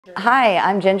Hi,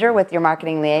 I'm Ginger with your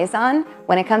Marketing Liaison.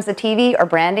 When it comes to TV or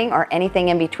branding or anything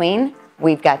in between,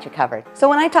 we've got you covered. So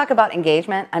when I talk about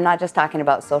engagement, I'm not just talking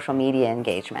about social media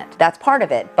engagement. That's part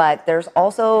of it, but there's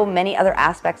also many other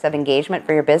aspects of engagement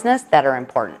for your business that are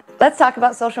important. Let's talk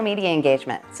about social media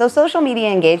engagement. So social media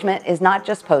engagement is not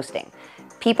just posting.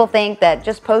 People think that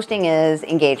just posting is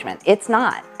engagement. It's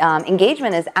not.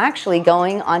 Engagement is actually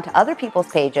going onto other people's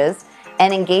pages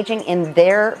and engaging in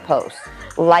their posts,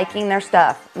 liking their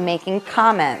stuff, making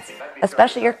comments,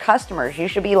 especially your customers. You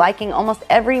should be liking almost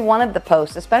every one of the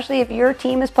posts, especially if your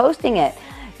team is posting it.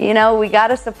 You know, we got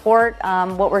to support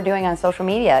what we're doing on social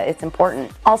media. It's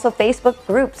important. Also, Facebook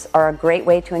groups are a great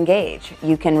way to engage.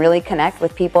 You can really connect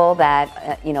with people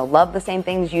that love the same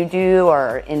things you do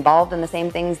or involved in the same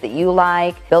things that you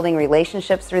like, building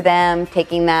relationships through them,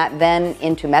 taking that then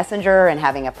into Messenger and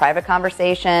having a private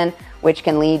conversation, which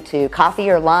can lead to coffee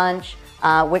or lunch,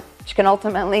 which can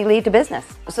ultimately lead to business.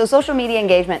 So social media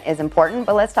engagement is important,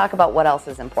 but let's talk about what else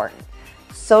is important.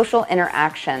 Social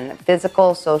interaction,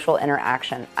 physical social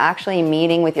interaction, actually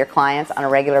meeting with your clients on a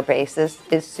regular basis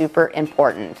is super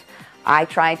important. I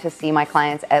try to see my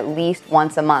clients at least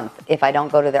once a month. If I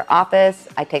don't go to their office,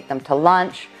 I take them to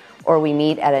lunch, or we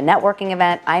meet at a networking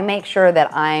event. I make sure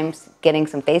that I'm getting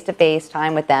some face-to-face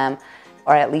time with them,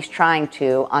 or at least trying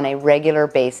to, on a regular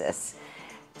basis.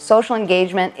 Social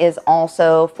engagement is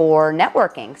also for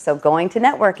networking, so going to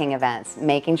networking events,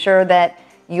 making sure that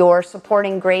you're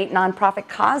supporting great nonprofit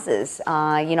causes.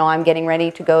 I'm getting ready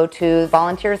to go to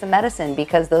Volunteers in Medicine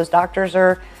because those doctors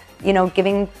are,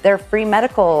 giving their free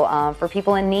medical for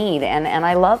people in need, and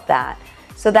I love that.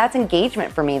 So that's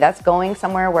engagement for me. That's going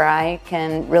somewhere where I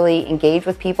can really engage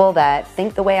with people that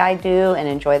think the way I do and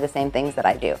enjoy the same things that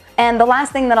I do. And the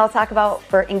last thing that I'll talk about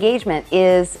for engagement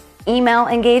is email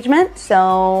engagement.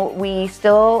 So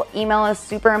email is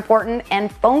super important,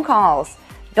 and phone calls.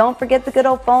 Don't forget the good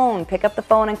old phone. Pick up the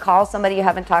phone and call somebody you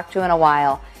haven't talked to in a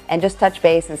while and just touch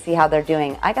base and see how they're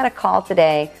doing. I got a call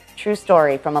today, true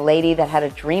story, from a lady that had a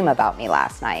dream about me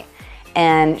last night.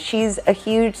 And she's a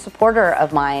huge supporter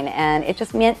of mine, and it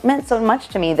just meant so much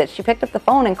to me that she picked up the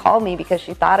phone and called me because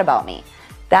she thought about me.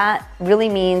 That really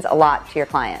means a lot to your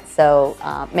clients. So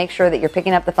make sure that you're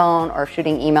picking up the phone or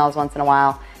shooting emails once in a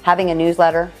while. Having a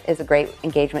newsletter is a great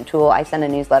engagement tool. I send a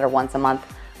newsletter once a month.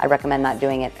 I recommend not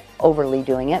overly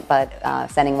doing it, but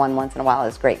sending one once in a while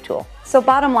is a great tool. So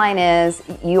bottom line is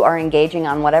you are engaging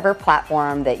on whatever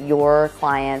platform that your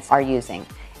clients are using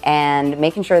and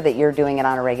making sure that you're doing it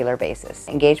on a regular basis.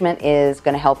 Engagement is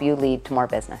going to help you lead to more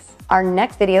business. Our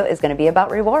next video is going to be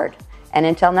about reward. And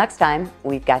until next time,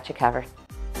 we've got you covered.